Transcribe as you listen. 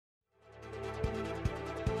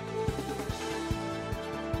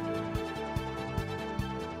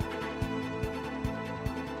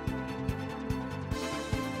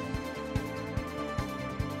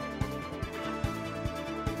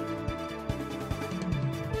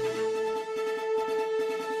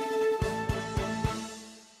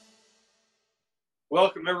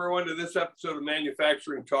Welcome, everyone, to this episode of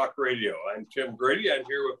Manufacturing Talk Radio. I'm Tim Grady. I'm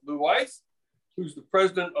here with Lou Weiss, who's the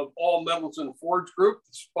president of All Metals and Forge Group,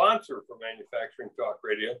 the sponsor for Manufacturing Talk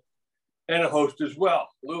Radio, and a host as well.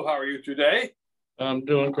 Lou, how are you today? I'm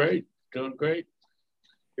doing great. You're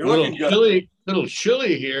looking good. Chilly, little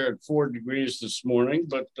chilly here at 4 degrees this morning,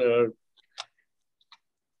 but no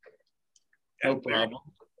problem.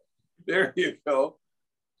 There you go.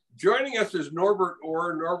 Joining us is Norbert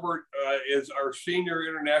Orr. Norbert is our senior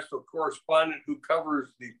international correspondent who covers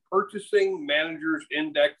the Purchasing Managers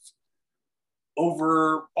Index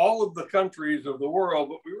over all of the countries of the world,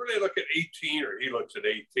 but we really look at 18, or he looks at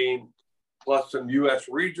 18, plus some U.S.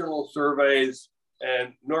 regional surveys.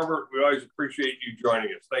 And Norbert, we always appreciate you joining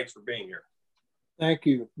us. Thanks for being here. Thank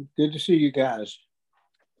you. Good to see you guys.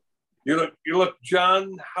 You look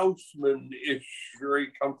John Houseman-ish,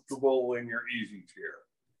 very comfortable in your easy chair.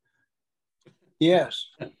 Yes.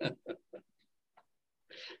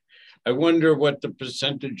 I wonder what the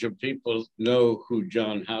percentage of people know who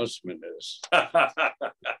John Houseman is.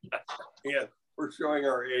 Yeah, we're showing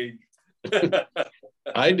our age.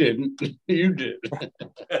 I didn't. You did.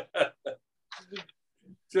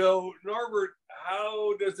 So, Norbert,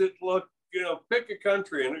 how does it look? Pick a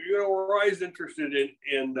country. And, we're always interested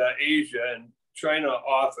in Asia and China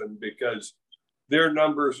often because their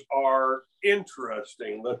numbers are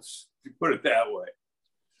interesting. Let's put it that way.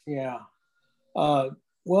 Yeah.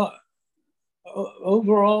 Well,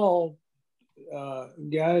 overall,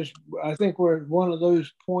 guys, I think we're at one of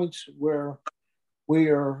those points where we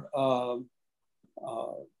are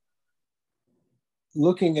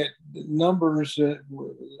looking at numbers that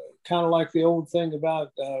kind of like the old thing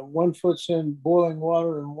about 1 foot's in boiling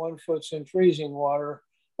water and 1 foot's in freezing water.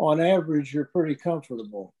 On average, you're pretty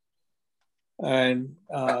comfortable. And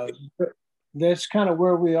that's kind of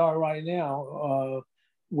where we are right now.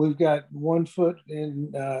 We've got 1 foot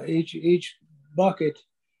in each bucket.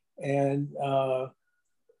 And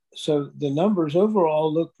so the numbers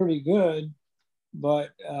overall look pretty good,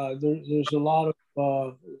 but there's a lot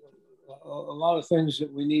of things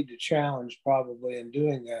that we need to challenge probably in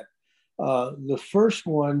doing that. The first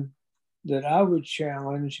one that I would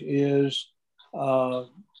challenge is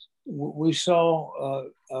we saw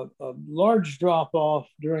a large drop off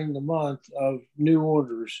during the month of new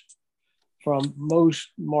orders from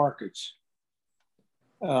most markets.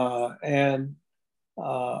 And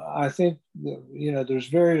I think, there's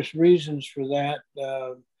various reasons for that.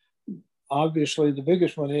 Obviously, the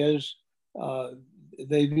biggest one is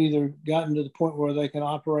they've either gotten to the point where they can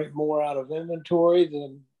operate more out of inventory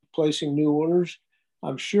than placing new orders.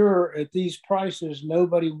 I'm sure at these prices,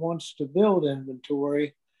 nobody wants to build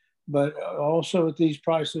inventory, but also at these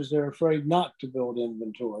prices, they're afraid not to build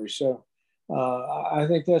inventory. So I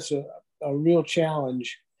think that's a real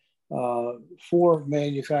challenge for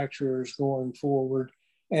manufacturers going forward.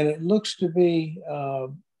 And it looks to be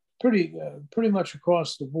pretty much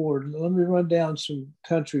across the board. Let me run down some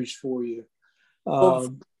countries for you. Well,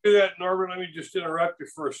 do that, Norbert. Let me just interrupt you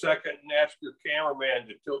for a second and ask your cameraman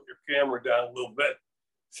to tilt your camera down a little bit.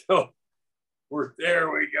 So there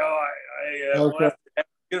we go. I okay. will have to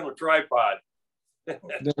get him a tripod.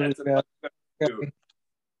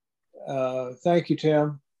 Thank you,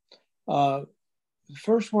 Tim. The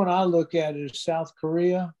first one I look at is South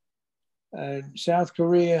Korea. And South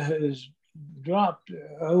Korea has dropped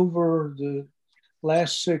over the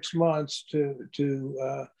last 6 months to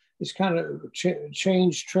it's kind of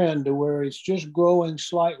changed trend to where it's just growing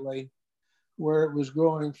slightly, where it was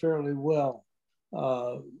growing fairly well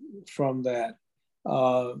from that.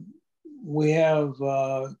 We have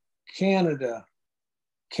Canada.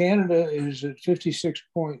 Canada is at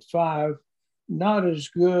 56.5, not as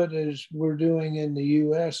good as we're doing in the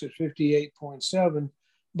US at 58.7,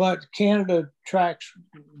 but Canada tracks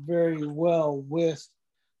very well with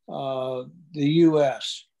the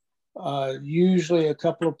US. Usually a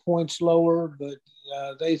couple of points lower, but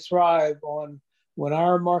they thrive on when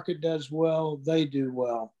our market does well, they do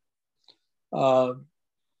well.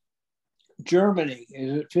 Germany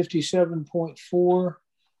is at 57.4.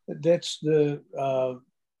 That's the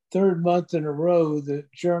third month in a row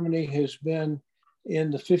that Germany has been in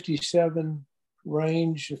the 57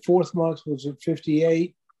 range. The fourth month was at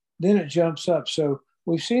 58. Then it jumps up. So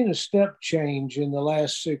we've seen a step change in the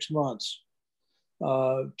last 6 months.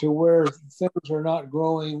 To where things are not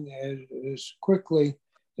growing as quickly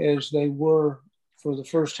as they were for the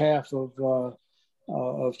first half of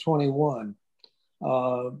 21.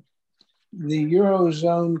 The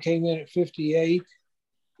Eurozone came in at 58.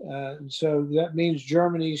 So that means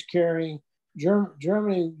Germany's carrying,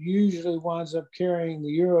 Germany usually winds up carrying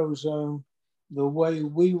the Eurozone the way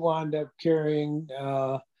we wind up carrying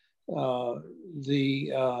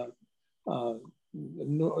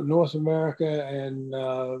North America and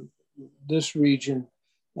this region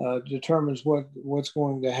determines what's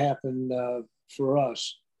going to happen for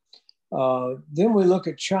us. Then we look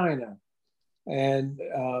at China, and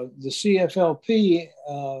the CFLP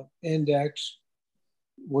index,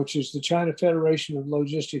 which is the China Federation of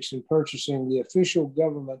Logistics and Purchasing, the official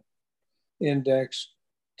government index,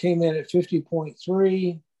 came in at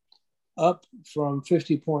 50.3, up from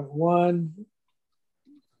 50.1.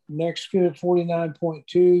 Next,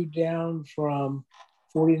 49.2, down from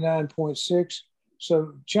 49.6.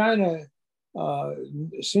 So China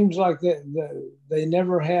seems like they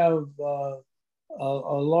never have a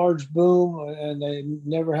large boom and they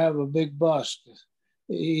never have a big bust,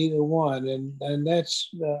 either one, and that's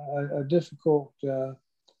a difficult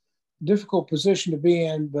position to be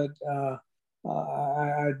in. But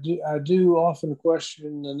I do often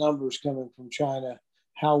question the numbers coming from China,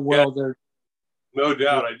 how well they're. No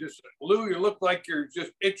doubt. Lou, you look like you're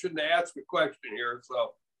just itching to ask a question here.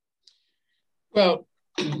 So, well,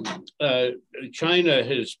 China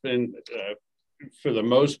has been, for the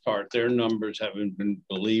most part, their numbers haven't been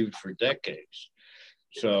believed for decades.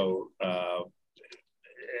 So,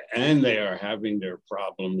 and they are having their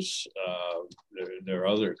problems, their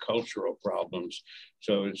other cultural problems.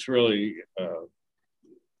 So it's really,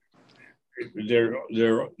 they're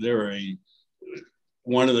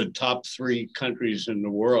one of the top 3 countries in the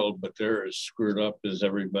world, but they're as screwed up as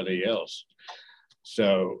everybody else.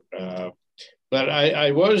 So, but I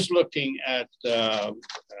was looking at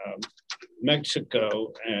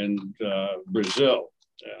Mexico and Brazil.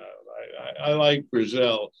 I like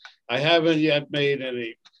Brazil. I haven't yet made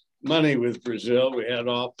any money with Brazil. We had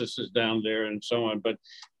offices down there and so on, but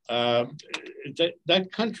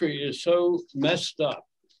that country is so messed up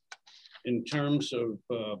in terms of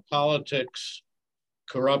politics,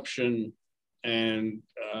 corruption, and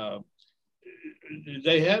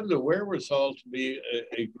they have the wherewithal to be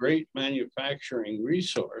a great manufacturing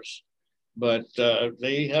resource, but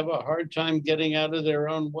they have a hard time getting out of their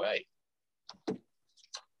own way.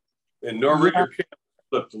 And Norbert, your camera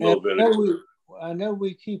flipped a little bit. I know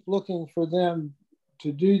we keep looking for them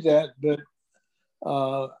to do that, but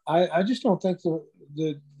I just don't think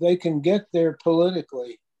that they can get there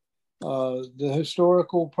politically. The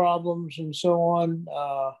historical problems and so on,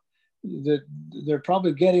 that they're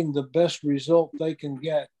probably getting the best result they can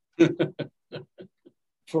get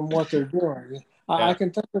from what they're doing. Yeah. I can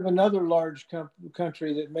think of another large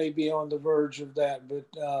country that may be on the verge of that, but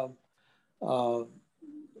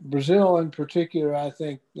Brazil in particular, I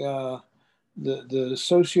think the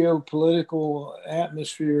socio-political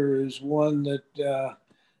atmosphere is one that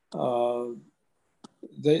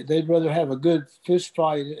they'd rather have a good fist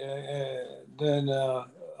fight than a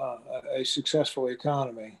successful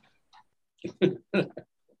economy.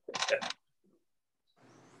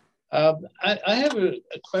 I have a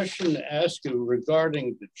question to ask you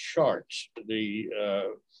regarding the charts.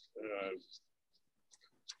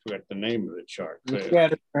 Forgot the name of the chart.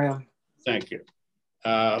 Scattergram. Thank you.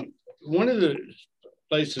 One of the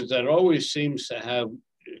places that always seems to have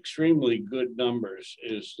extremely good numbers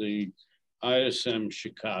is the ISM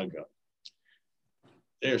Chicago.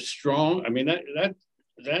 They're strong. I mean, that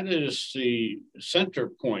is the center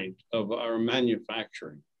point of our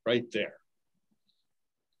manufacturing right there.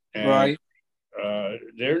 And, right.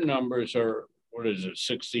 Their numbers are,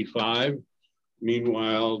 65?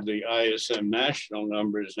 Meanwhile, the ISM national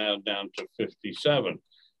number is now down to 57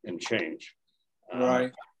 and change.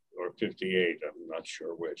 Right. Or 58, I'm not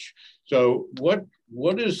sure which. So what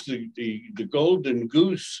is the golden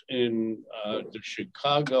goose in the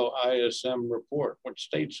Chicago ISM report? What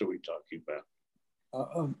states are we talking about?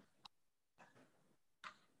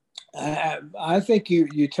 I think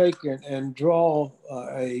you take and draw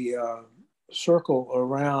a circle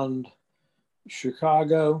around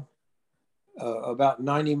Chicago, about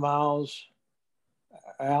 90 miles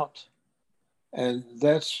out, and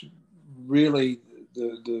that's really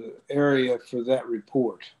the area for that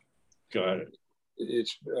report. Got it.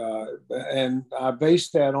 It's and I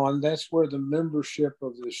base that on that's where the membership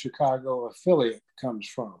of the Chicago affiliate comes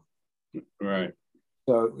from. Right.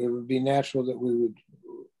 So it would be natural that we would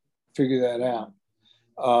figure that out.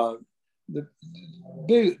 The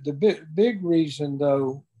big reason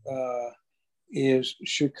though is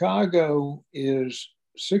Chicago is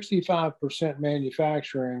 65%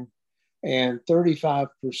 manufacturing and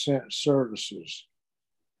 35% services.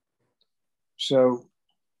 So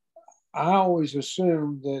I always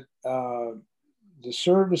assume that the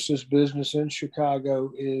services business in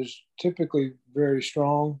Chicago is typically very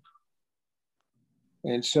strong.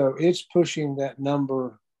 And so it's pushing that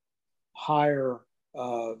number higher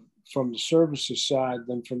from the services side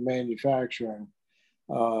than from manufacturing.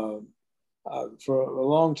 For a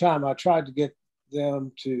long time, I tried to get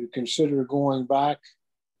them to consider going back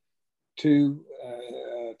to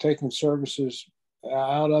taking services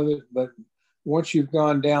out of it. But once you've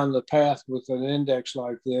gone down the path with an index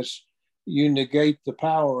like this, you negate the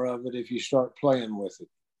power of it if you start playing with it.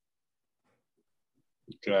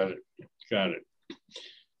 Got it. Got it.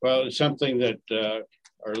 Well, it's something that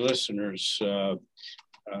our listeners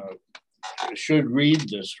should read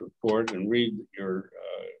this report and read your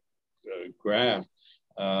graph.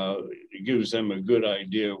 It gives them a good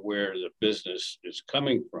idea where the business is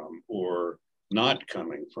coming from or not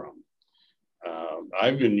coming from.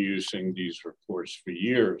 I've been using these reports for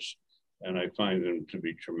years, and I find them to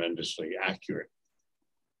be tremendously accurate.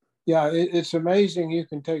 Yeah, it's amazing you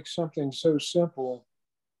can take something so simple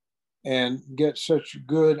and get such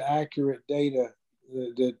good, accurate data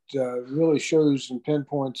that really shows and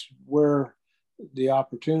pinpoints where the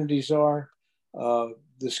opportunities are. The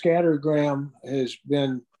scattergram has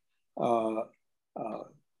been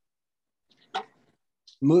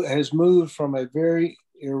has moved from a very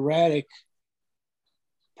erratic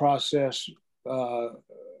process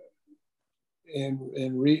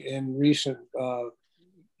in recent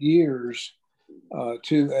years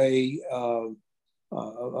to a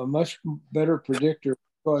much better predictor,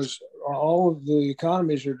 because all of the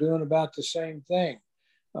economies are doing about the same thing.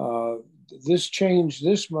 This change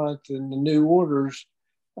this month in the new orders,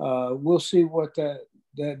 we'll see what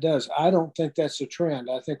that does. I don't think that's a trend.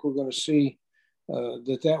 I think we're going to see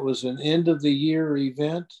that was an end of the year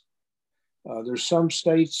event. There's some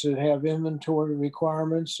states that have inventory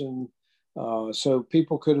requirements, and so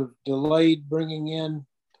people could have delayed bringing in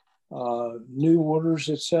new orders,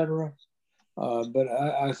 etc. But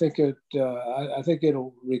I think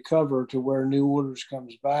it'll recover to where new orders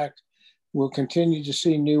comes back. We'll continue to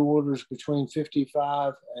see new orders between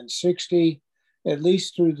 55 and 60, at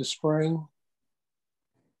least through the spring.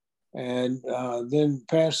 And then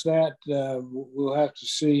past that, we'll have to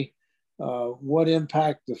see what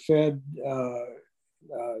impact the Fed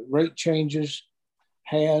rate changes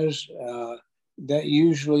has. That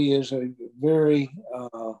usually is a very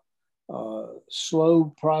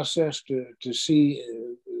slow process to see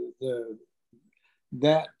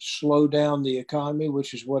that slow down the economy,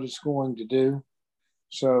 which is what it's going to do.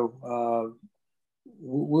 So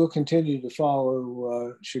we'll continue to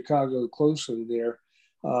follow Chicago closely there.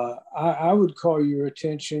 I would call your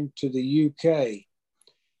attention to the UK.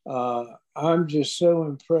 I'm just so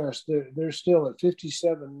impressed. They're still at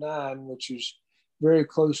 57.9, which is very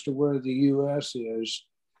close to where the US is.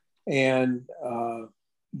 And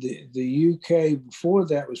the UK before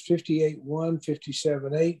that was 58.1,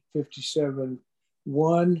 57.8,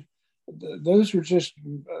 57.1. Those are just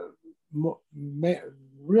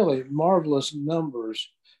really marvelous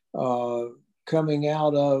numbers coming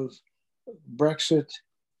out of Brexit.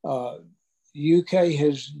 UK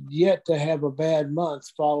has yet to have a bad month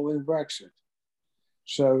following Brexit.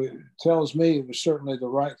 So it tells me it was certainly the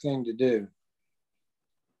right thing to do.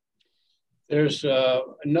 There's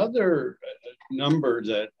another number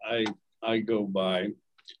that I go by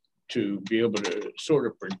to be able to sort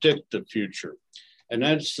of predict the future, and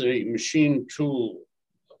that's the machine tool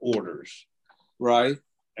orders. Right.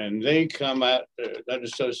 And they come out, that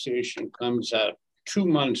association comes out 2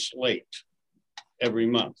 months late every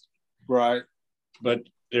month. Right. But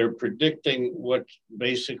they're predicting what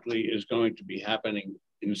basically is going to be happening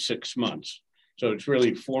in 6 months. So it's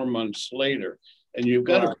really 4 months later. And you've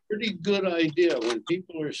got a pretty good idea when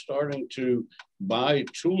people are starting to buy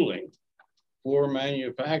tooling for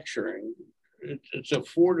manufacturing. It's a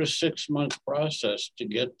 4 to 6 month process to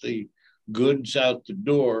get the goods out the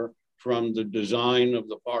door from the design of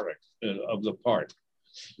the product, of the part.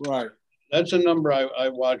 Right. That's a number I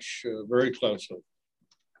watch very closely.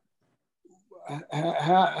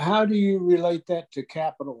 How do you relate that to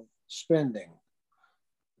capital spending?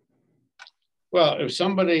 Well, if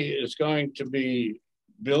somebody is going to be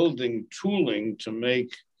building tooling to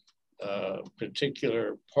make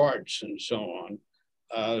particular parts and so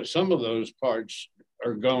on, some of those parts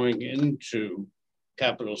are going into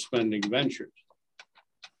capital spending ventures.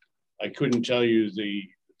 I couldn't tell you the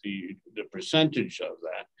percentage of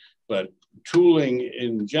that, but tooling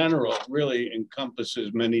in general really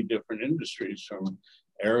encompasses many different industries, from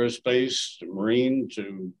aerospace to marine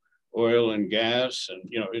to oil and gas, and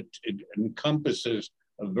it encompasses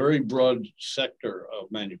a very broad sector of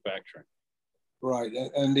manufacturing. Right,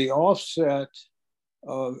 and the offset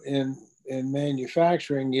in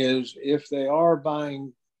manufacturing is if they are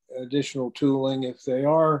buying additional tooling, if they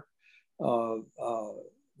are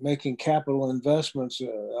making capital investments,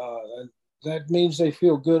 that means they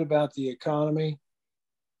feel good about the economy.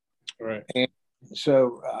 Right. And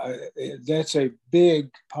so that's a big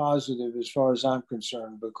positive as far as I'm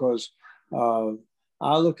concerned, because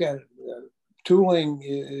I look at tooling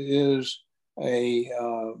is a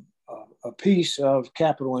piece of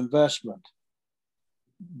capital investment,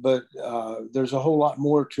 but there's a whole lot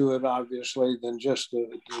more to it, obviously, than just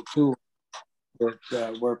the tool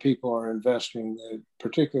that where people are investing,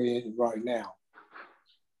 particularly right now.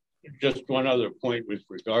 Just one other point with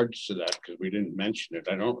regards to that, because we didn't mention it.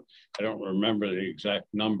 I don't remember the exact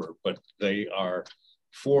number, but they are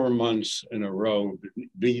 4 months in a row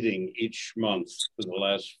beating each month for the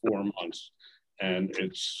last 4 months, and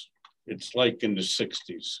it's like in the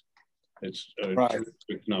 60s. It's a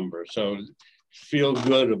terrific number. So feel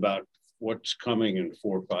good about what's coming in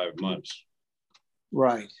 4 or 5 months.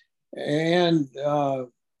 Right, and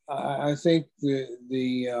I think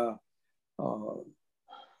the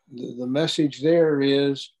message there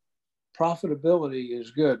is profitability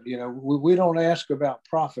is good. You know, we don't ask about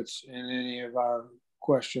profits in any of our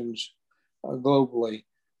questions globally,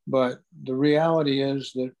 but the reality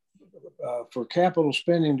is that for capital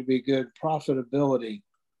spending to be good, profitability,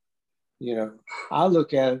 you know, I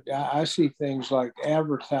look at it, I see things like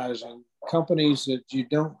advertising, companies that you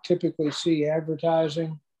don't typically see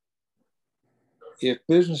advertising. If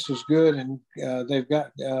business is good and they've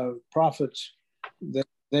got profits, that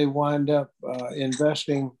they wind up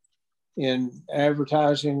investing in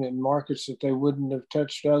advertising in markets that they wouldn't have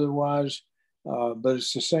touched otherwise. But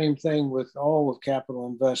it's the same thing with all of capital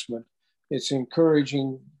investment. It's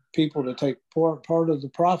encouraging people to take part of the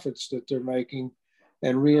profits that they're making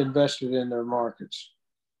and reinvest it in their markets.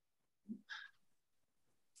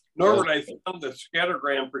 Norbert, I found the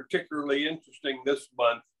scattergram particularly interesting this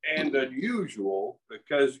month and unusual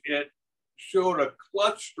because it showed a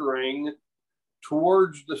clustering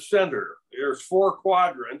towards the center. There's 4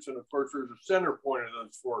 quadrants, and of course there's a center point of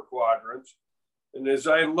those 4 quadrants. And as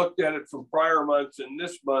I looked at it from prior months and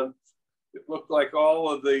this month, it looked like all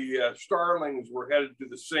of the starlings were headed to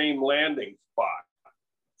the same landing spot,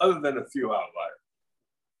 other than a few outliers.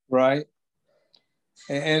 Right.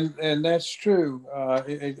 And that's true.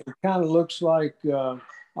 It kind of looks like, I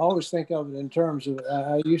always think of it in terms of,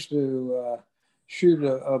 I used to shoot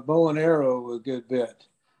a bow and arrow a good bit.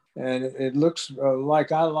 And it looks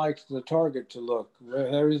like I liked the target to look,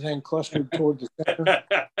 everything clustered toward the center.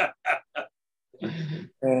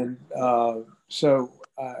 And so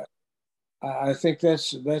I think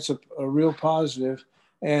that's a real positive.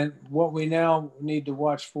 And what we now need to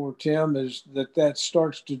watch for, Tim, is that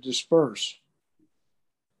starts to disperse.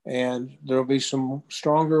 And there'll be some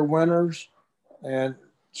stronger winners and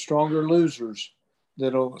stronger losers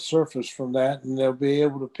that'll surface from that, and they'll be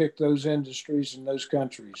able to pick those industries in those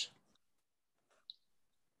countries.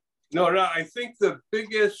 No, I think the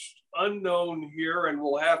biggest unknown here, and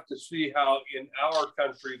we'll have to see how in our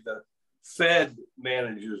country the Fed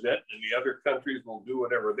manages it, and the other countries will do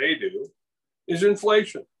whatever they do, is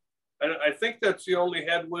inflation. And I think that's the only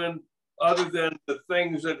headwind, other than the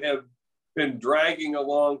things that have been dragging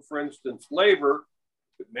along, for instance, labor.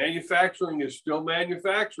 But manufacturing is still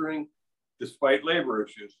manufacturing despite labor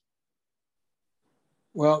issues.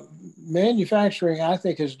 Well, manufacturing, I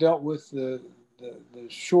think, has dealt with the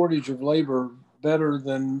shortage of labor better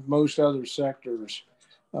than most other sectors,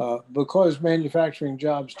 because manufacturing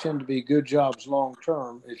jobs tend to be good jobs long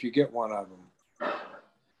term if you get one of them.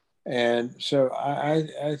 And so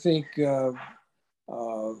I think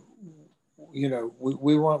you know,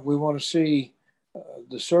 we want to see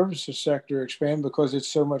the services sector expand because it's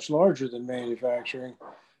so much larger than manufacturing,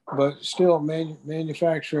 but still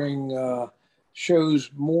manufacturing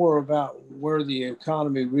shows more about where the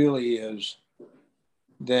economy really is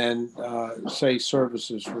than say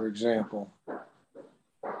services, for example.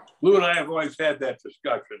 Lou and I have always had that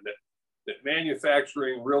discussion that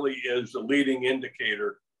manufacturing really is the leading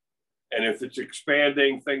indicator. And if it's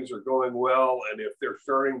expanding, things are going well. And if they're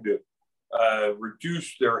starting to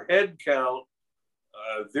reduce their head count,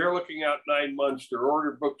 they're looking out 9 months, their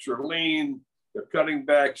order books are lean, they're cutting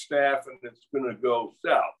back staff, and it's going to go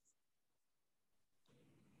south.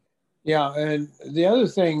 Yeah, and the other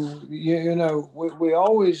thing, you know, we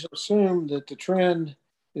always assume that the trend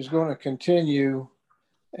is going to continue.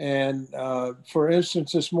 And for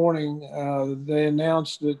instance, this morning, they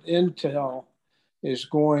announced that Intel is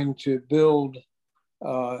going to build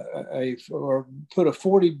or put a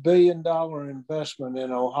 $40 billion investment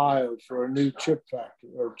in Ohio for a new chip factory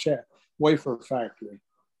or wafer factory.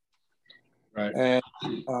 Right. And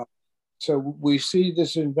So we see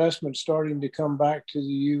this investment starting to come back to the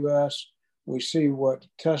U.S. We see what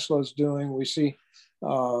Tesla's doing. We see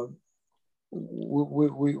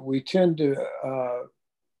we tend to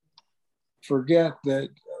forget that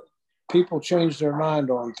people change their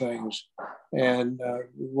mind on things. And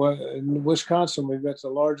in Wisconsin, we've got the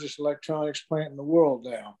largest electronics plant in the world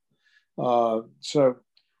now. So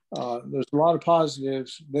there's a lot of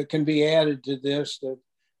positives that can be added to this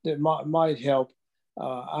that might help.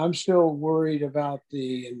 I'm still worried about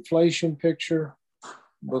the inflation picture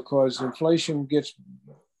because inflation gets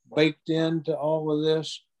baked into all of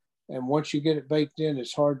this. And once you get it baked in,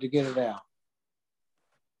 it's hard to get it out.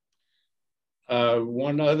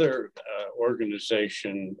 One other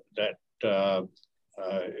organization that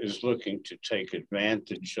is looking to take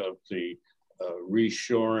advantage of the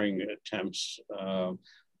reshoring attempts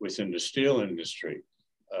within the steel industry,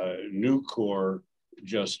 Nucor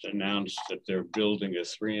just announced that they're building a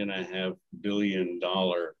 $3.5 billion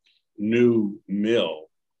new mill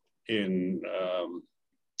in,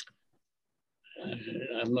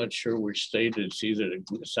 I'm not sure which state, it's either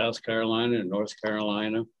South Carolina or North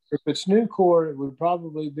Carolina. If it's Nucor, it would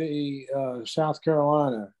probably be South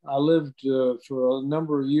Carolina. I lived for a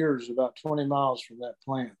number of years about 20 miles from that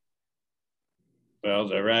plant. Well,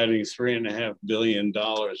 they're adding $3.5 billion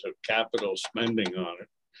of capital spending on it.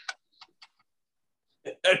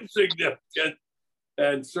 That's significant.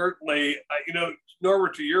 And certainly,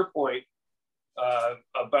 Norbert, to your point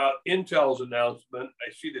about Intel's announcement,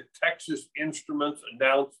 I see that Texas Instruments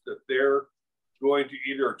announced that they're going to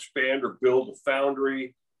either expand or build a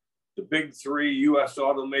foundry. The big three US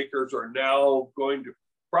automakers are now going to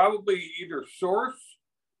probably either source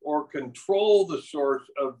or control the source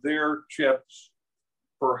of their chips,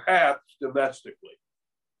 perhaps domestically.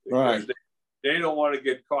 Right. They don't want to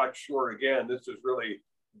get caught short again. This is really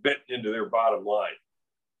bitten into their bottom line.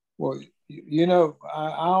 Well,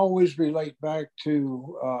 I always relate back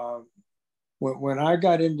to when I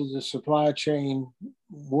got into the supply chain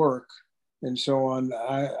work and so on,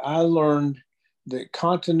 I learned that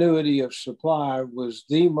continuity of supply was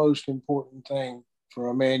the most important thing for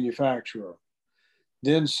a manufacturer.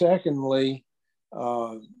 Then secondly,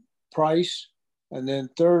 price, and then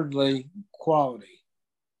thirdly, quality.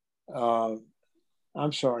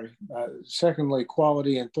 Secondly,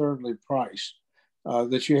 quality, and thirdly, price.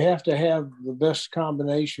 That you have to have the best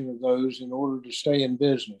combination of those in order to stay in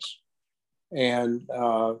business. And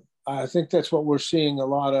I think that's what we're seeing a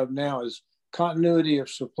lot of now is continuity of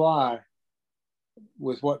supply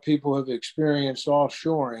with what people have experienced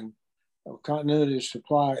offshoring. Continuity of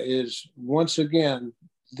supply is once again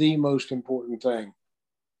the most important thing.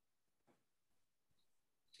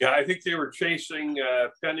 Yeah, I think they were chasing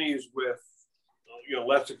pennies with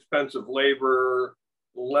less expensive labor,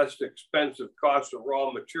 less expensive cost of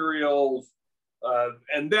raw materials,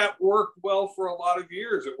 and that worked well for a lot of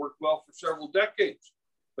years. It worked well for several decades,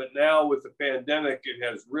 but now with the pandemic, it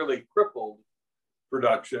has really crippled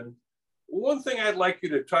production. One thing I'd like you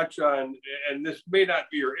to touch on, and this may not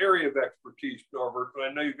be your area of expertise, Norbert, but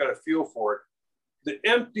I know you've got a feel for it, the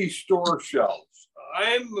empty store shelves.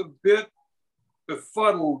 I'm a bit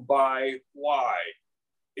befuddled by why.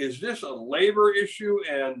 Is this a labor issue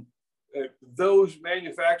and those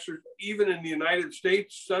manufacturers, even in the United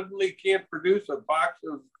States, suddenly can't produce a box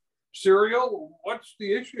of cereal? What's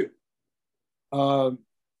the issue?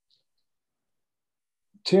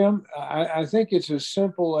 Tim, I think it's as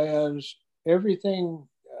simple as everything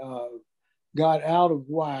got out of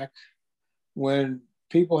whack when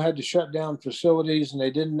people had to shut down facilities and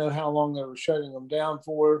they didn't know how long they were shutting them down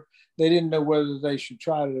for. They didn't know whether they should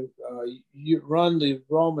try to run the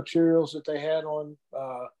raw materials that they had on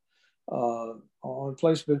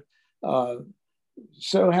placement.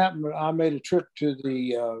 So happened I made a trip to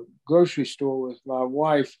the grocery store with my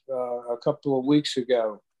wife a couple of weeks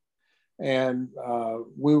ago, and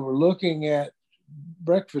we were looking at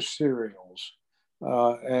breakfast cereals,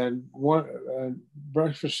 and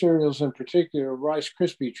breakfast cereals in particular, Rice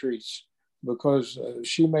Krispie treats, because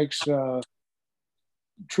she makes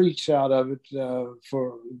treats out of it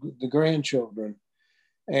for the grandchildren.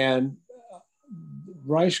 And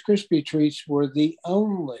Rice Krispie treats were the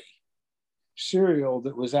only cereal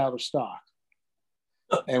that was out of stock.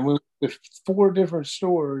 And we went to 4 different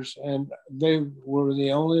stores, and they were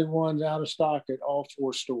the only ones out of stock at all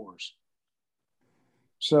 4 stores.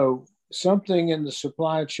 So something in the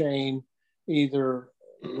supply chain, either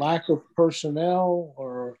lack of personnel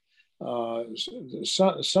or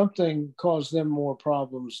something caused them more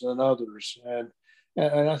problems than others. And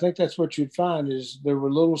I think that's what you'd find is there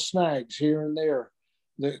were little snags here and there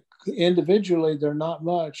that individually they're not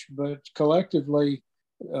much, but collectively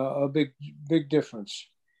a big difference.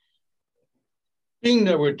 Being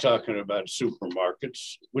that we're talking about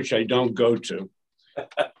supermarkets, which I don't go to,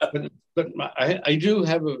 but I do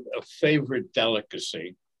have a favorite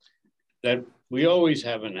delicacy that we always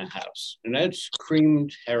have in the house, and that's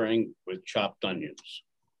creamed herring with chopped onions,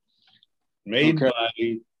 made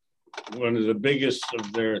by one of the biggest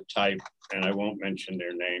of their type, and I won't mention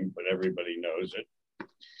their name, but everybody knows it.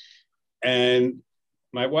 And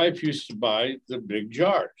my wife used to buy the big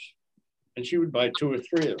jars, and she would buy 2 or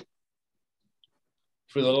 3 of them.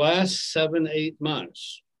 For the last 7, 8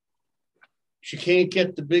 months, she can't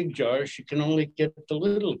get the big jars. She can only get the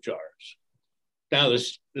little jars. Now,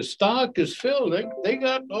 the stock is filled. They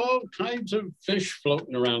got all kinds of fish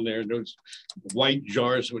floating around there, those white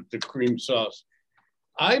jars with the cream sauce.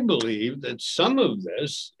 I believe that some of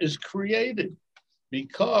this is created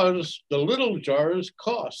because the little jars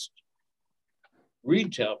cost.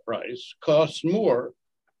 Retail price costs more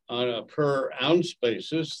on a per ounce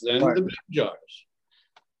basis than the big jars.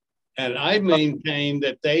 And I maintain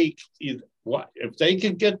that if they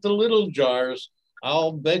could get the little jars,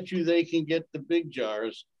 I'll bet you they can get the big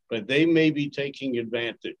jars, but they may be taking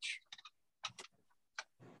advantage.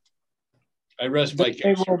 I rest my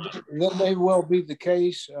case. That may well be the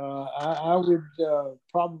case. I would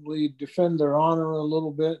probably defend their honor a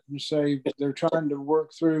little bit and say they're trying to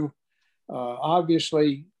work through.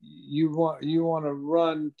 Obviously, you want to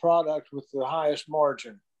run product with the highest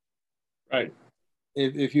margin, right?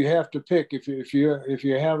 If you have to pick, if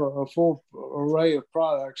you have a full array of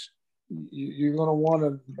products, you're going to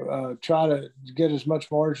want to try to get as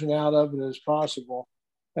much margin out of it as possible.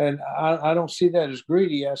 And I don't see that as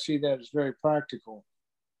greedy. I see that as very practical.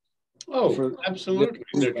 Oh, absolutely.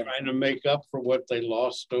 They're trying to make up for what they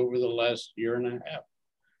lost over the last year and a half.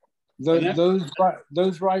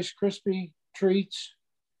 Those Rice Krispie treats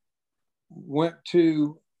went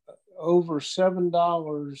to over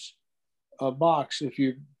 $7 a box if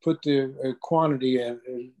you put the quantity in.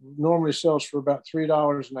 It normally sells for about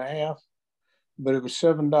 $3.50, but it was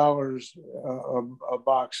 $7 a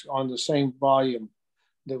box on the same volume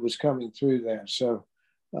that was coming through that. So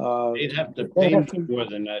they'd have to pay more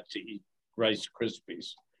than that to eat Rice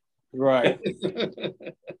Krispies. Right. They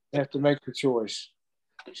have to make the choice.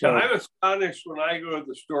 So I'm astonished when I go to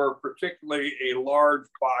the store, particularly a large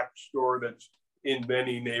box store that's in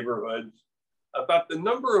many neighborhoods, about the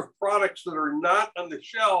number of products that are not on the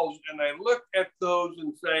shelves. And I look at those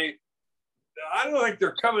and say, I don't think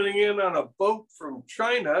they're coming in on a boat from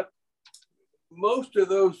China. Most of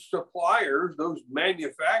those suppliers, those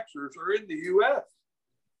manufacturers are in the US.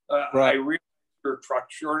 Right. I realize there are truck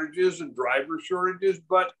shortages and driver shortages,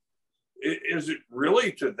 but is it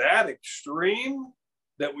really to that extreme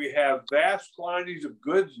that we have vast quantities of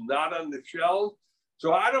goods not on the shelves?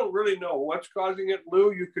 So I don't really know what's causing it,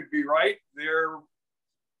 Lou. You could be right. They're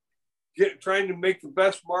trying to make the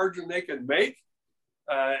best margin they can make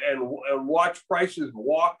and watch prices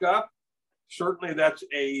walk up. Certainly that's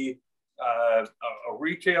a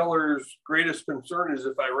retailer's greatest concern is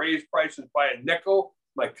if I raise prices by a nickel,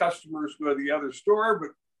 my customers go to the other store. But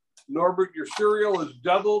Norbert, your cereal has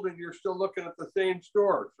doubled and you're still looking at the same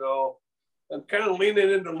store. So I'm kind of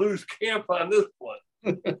leaning into Lou's camp on this one.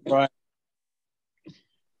 Right.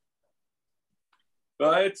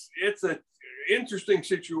 But it's an interesting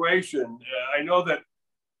situation. I know that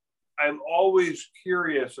I'm always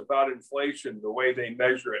curious about inflation, the way they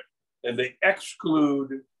measure it, and they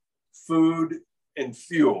exclude food and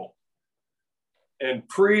fuel and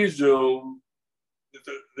presume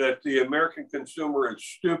that the American consumer is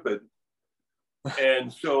stupid.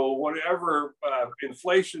 And so whatever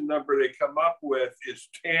inflation number they come up with is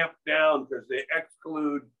tamped down because they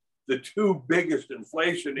exclude the 2 biggest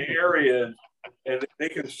inflation areas, and they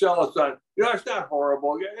can sell us on, it's not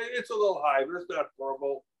horrible. It's a little high, but it's not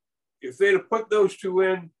horrible. If they'd have put those 2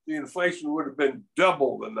 in, the inflation would have been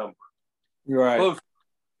double the number. Right. Close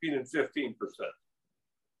to 15% and 15%.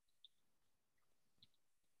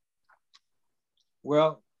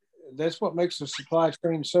 Well, that's what makes the supply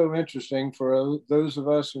chain so interesting for those of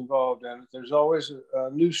us involved in it. There's always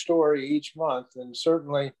a new story each month, and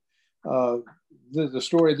certainly the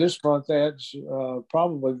story this month adds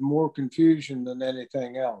probably more confusion than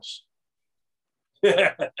anything else.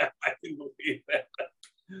 I can believe that.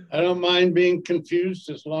 I don't mind being confused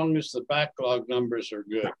as long as the backlog numbers are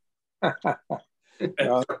good.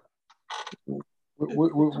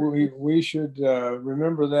 We should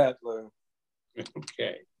remember that, Lou.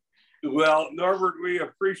 Okay. Well, Norbert, we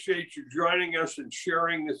appreciate you joining us and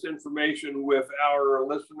sharing this information with our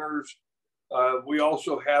listeners. We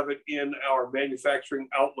also have it in our Manufacturing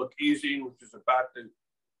Outlook e-zine, which is about to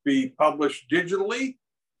be published digitally.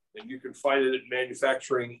 and you can find it at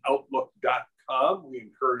manufacturingoutlook.com. We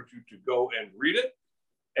encourage you to go and read it.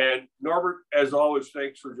 And Norbert, as always,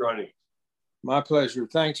 thanks for joining. My pleasure.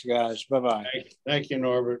 Thanks, guys. Bye-bye. Thank you,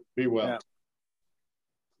 Norbert. Be well. Yeah.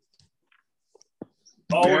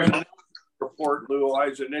 Always an report, Lou.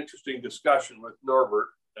 Always an interesting discussion with Norbert.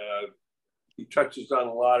 He touches on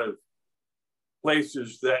a lot of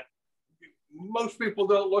places that most people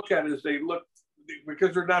don't look at as they look,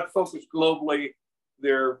 because they're not focused globally.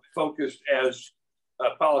 They're focused, as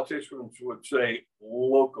politicians would say,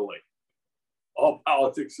 locally. All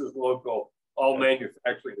politics is local. All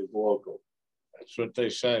manufacturing is local. That's what they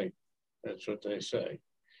say. That's what they say.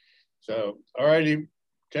 So, all righty,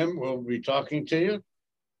 Tim, we'll be talking to you.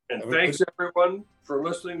 And thanks, everyone, for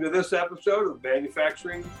listening to this episode of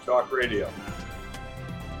Manufacturing Talk Radio.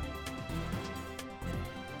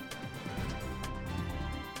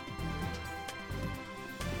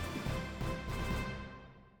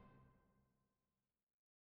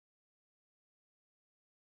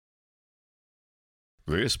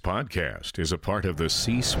 This podcast is a part of the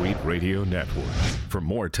C-Suite Radio Network. For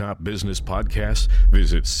more top business podcasts,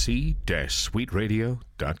 visit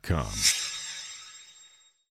c-suiteradio.com.